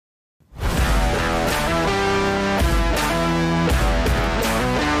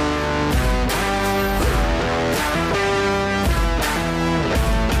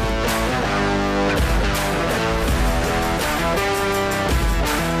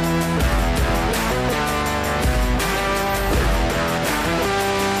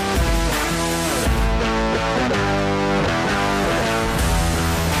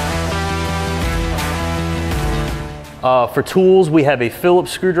For tools, we have a Phillips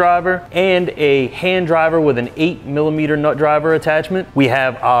screwdriver and a hand driver with an 8mm nut driver attachment. We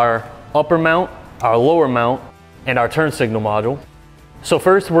have our upper mount, our lower mount, and our turn signal module. So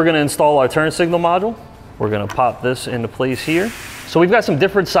first, we're gonna install our turn signal module. We're gonna pop this into place here. So we've got some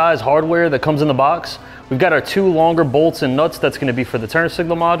different size hardware that comes in the box. We've got our 2 longer bolts and nuts that's gonna be for the turn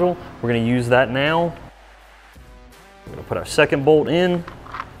signal module. We're gonna use that now. We're gonna put our second bolt in,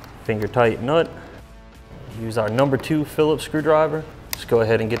 finger tight nut. Use our number 2 Phillips screwdriver. Just go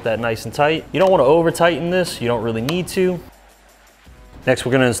ahead and get that nice and tight. You don't want to over tighten this. You don't really need to. Next,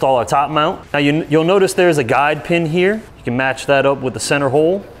 we're going to install our top mount. Now you'll notice there's a guide pin here. You can match that up with the center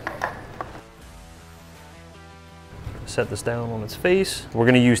hole. Set this down on its face. We're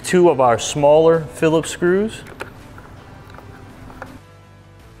going to use 2 of our smaller Phillips screws.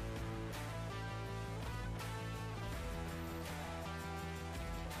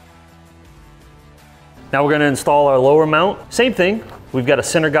 Now we're going to install our lower mount. Same thing. We've got a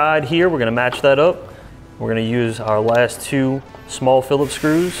center guide here. We're going to match that up. We're going to use our last 2 small Phillips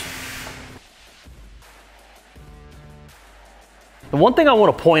screws. The one thing I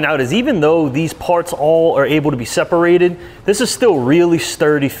want to point out is even though these parts all are able to be separated, this is still really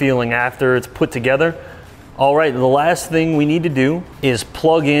sturdy feeling after it's put together. All right, the last thing we need to do is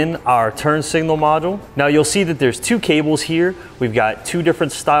plug in our turn signal module. Now you'll see that there's 2 cables here. We've got 2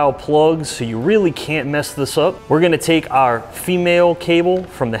 different style plugs, so you really can't mess this up. We're gonna take our female cable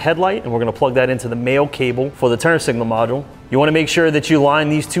from the headlight and we're gonna plug that into the male cable for the turn signal module. You wanna make sure that you line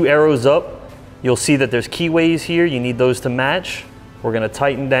these 2 arrows up. You'll see that there's keyways here. You need those to match. We're gonna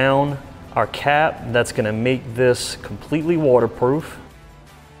tighten down our cap. That's gonna make this completely waterproof.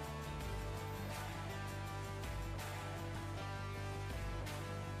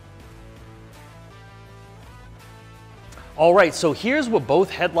 All right, so here's what both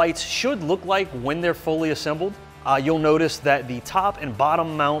headlights should look like when they're fully assembled. You'll notice that the top and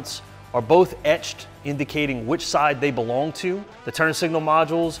bottom mounts are both etched, indicating which side they belong to. The turn signal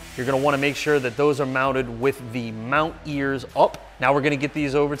modules, you're gonna wanna make sure that those are mounted with the mount ears up. Now we're gonna get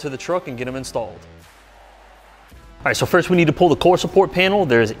these over to the truck and get them installed. All right, so first we need to pull the core support panel.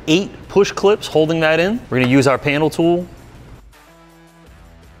 There's 8 push clips holding that in. We're gonna use our panel tool.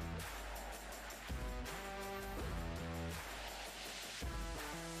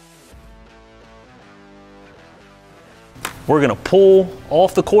 We're gonna pull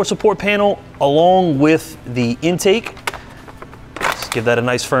off the core support panel along with the intake. Just give that a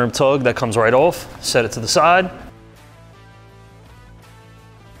nice firm tug. That comes right off. Set it to the side.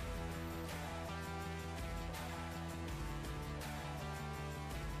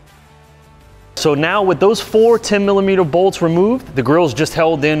 So now with those 4 10mm bolts removed, the grill's just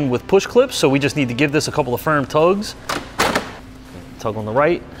held in with push clips, so we just need to give this a couple of firm tugs. Tug on the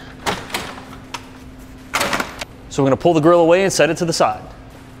right. So we're gonna pull the grill away and set it to the side.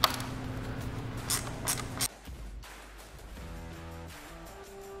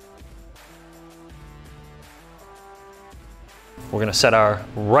 We're gonna set our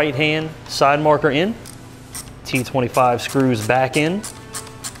right hand side marker in, T25 screws back in.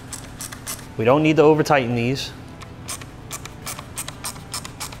 We don't need to over tighten these.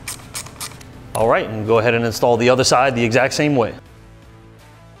 All right, and go ahead and install the other side the exact same way.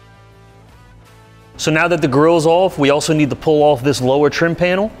 So now that the grill's off, we also need to pull off this lower trim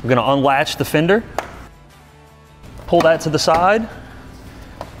panel. We're gonna unlatch the fender, pull that to the side.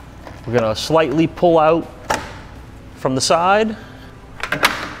 We're gonna slightly pull out from the side.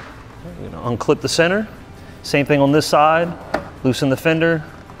 We're gonna unclip the center. Same thing on this side. Loosen the fender,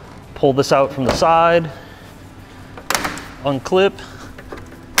 pull this out from the side, unclip,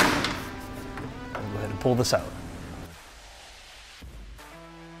 and go ahead and pull this out.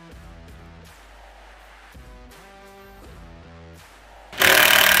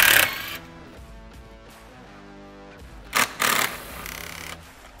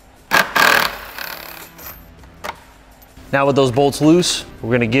 Now with those bolts loose,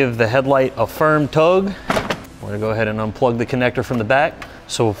 we're gonna give the headlight a firm tug. We're gonna go ahead and unplug the connector from the back.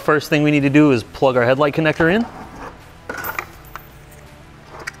 So first thing we need to do is plug our headlight connector in.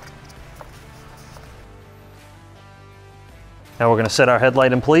 Now we're gonna set our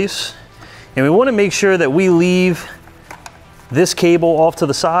headlight in place. And we wanna make sure that we leave this cable off to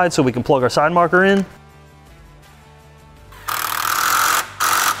the side so we can plug our side marker in.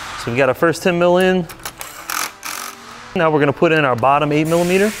 So we got our first 10 mil in. Now we're gonna put in our bottom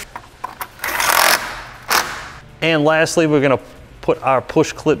 8mm. And lastly, we're gonna put our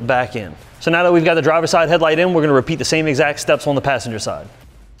push clip back in. So now that we've got the driver's side headlight in, we're gonna repeat the same exact steps on the passenger side.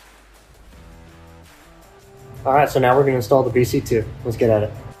 All right, so now we're gonna install the BC2. Let's get at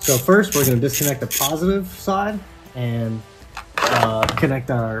it. So first, we're gonna disconnect the positive side and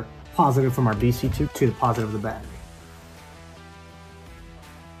connect our positive from our BC2 to the positive of the battery.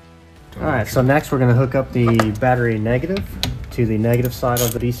 Alright, so next we're going to hook up the battery negative to the negative side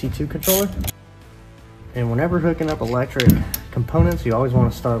of the BC2 controller. And whenever hooking up electric components, you always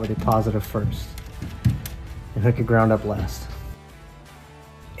want to start with the positive first and hook your ground up last.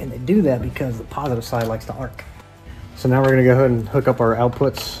 And they do that because the positive side likes to arc. So now we're going to go ahead and hook up our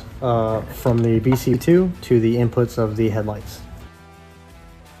outputs from the BC2 to the inputs of the headlights.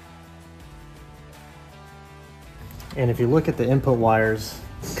 And if you look at the input wires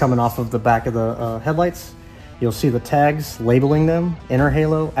coming off of the back of the headlights, you'll see the tags labeling them: inner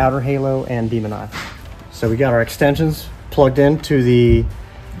halo, outer halo, and demon eye. So we got our extensions plugged into the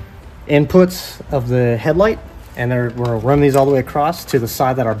inputs of the headlight, and we're going to run these all the way across to the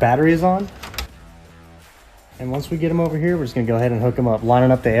side that our battery is on. And once we get them over here, we're just going to go ahead and hook them up,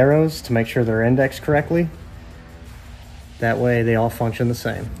 lining up the arrows to make sure they're indexed correctly. That way they all function the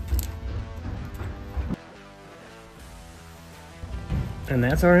same. And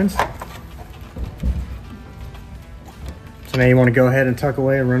that's our install. So now you want to go ahead and tuck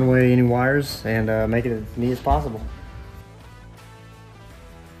away and run away any wires and make it as neat as possible.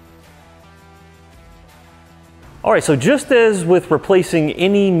 All right, so just as with replacing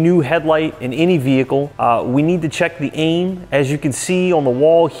any new headlight in any vehicle, we need to check the aim. As you can see on the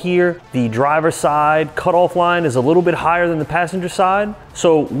wall here, the driver's side cutoff line is a little bit higher than the passenger side.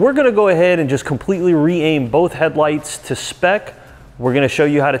 So we're gonna go ahead and just completely re-aim both headlights to spec. We're gonna show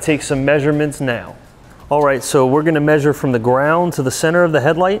you how to take some measurements now. All right, so we're gonna measure from the ground to the center of the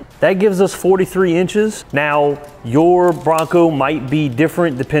headlight. That gives us 43 inches. Now, your Bronco might be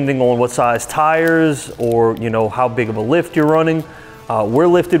different depending on what size tires or how big of a lift you're running. We're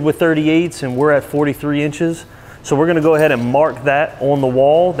lifted with 38s and we're at 43 inches. So we're gonna go ahead and mark that on the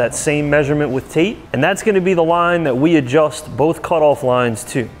wall, that same measurement with tape. And that's gonna be the line that we adjust both cutoff lines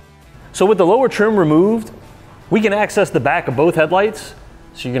to. So with the lower trim removed, we can access the back of both headlights.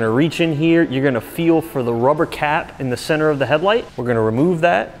 So you're gonna reach in here, you're gonna feel for the rubber cap in the center of the headlight. We're gonna remove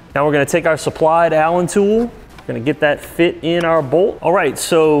that. Now we're gonna take our supplied Allen tool, we're gonna get that fit in our bolt. All right,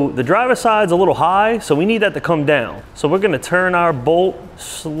 so the driver's side's a little high, so we need that to come down. So we're gonna turn our bolt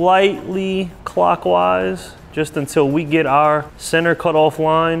slightly clockwise, just until we get our center cutoff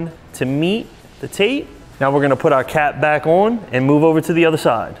line to meet the tape. Now we're gonna put our cap back on and move over to the other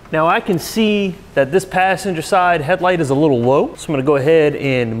side. Now I can see that this passenger side headlight is a little low, so I'm gonna go ahead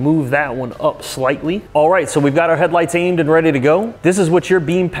and move that one up slightly. All right, so we've got our headlights aimed and ready to go. This is what your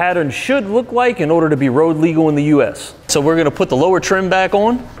beam pattern should look like in order to be road legal in the US. So we're gonna put the lower trim back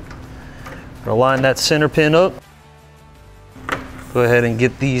on. Gonna line that center pin up. Go ahead and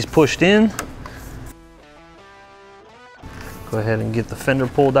get these pushed in. Go ahead and get the fender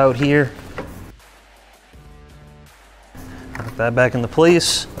pulled out here. Put that back into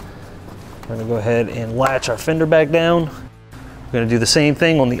place. We're gonna go ahead and latch our fender back down. We're gonna do the same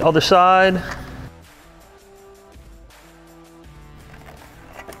thing on the other side.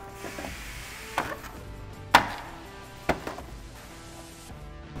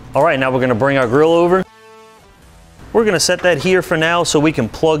 All right, now we're gonna bring our grill over. We're gonna set that here for now so we can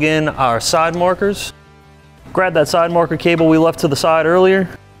plug in our side markers. Grab that side marker cable we left to the side earlier.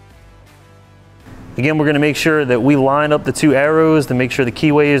 Again, we're gonna make sure that we line up the two arrows to make sure the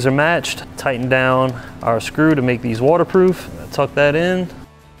keyways are matched. Tighten down our screw to make these waterproof. Tuck that in.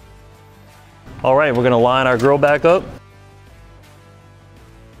 All right, we're gonna line our grill back up.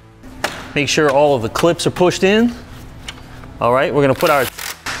 Make sure all of the clips are pushed in. All right, we're gonna put our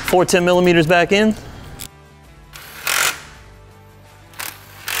 410mm back in.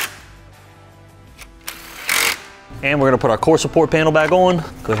 And we're gonna put our core support panel back on.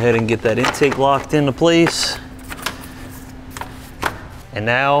 Go ahead and get that intake locked into place. And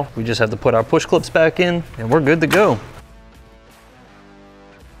now we just have to put our push clips back in and we're good to go.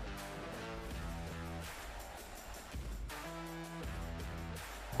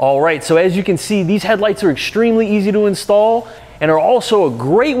 All right, so as you can see, these headlights are extremely easy to install and are also a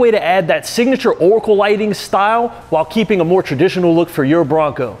great way to add that signature Oracle lighting style while keeping a more traditional look for your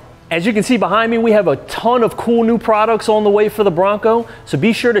Bronco. As you can see behind me, we have a ton of cool new products on the way for the Bronco, so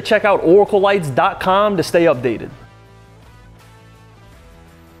be sure to check out oraclelights.com to stay updated.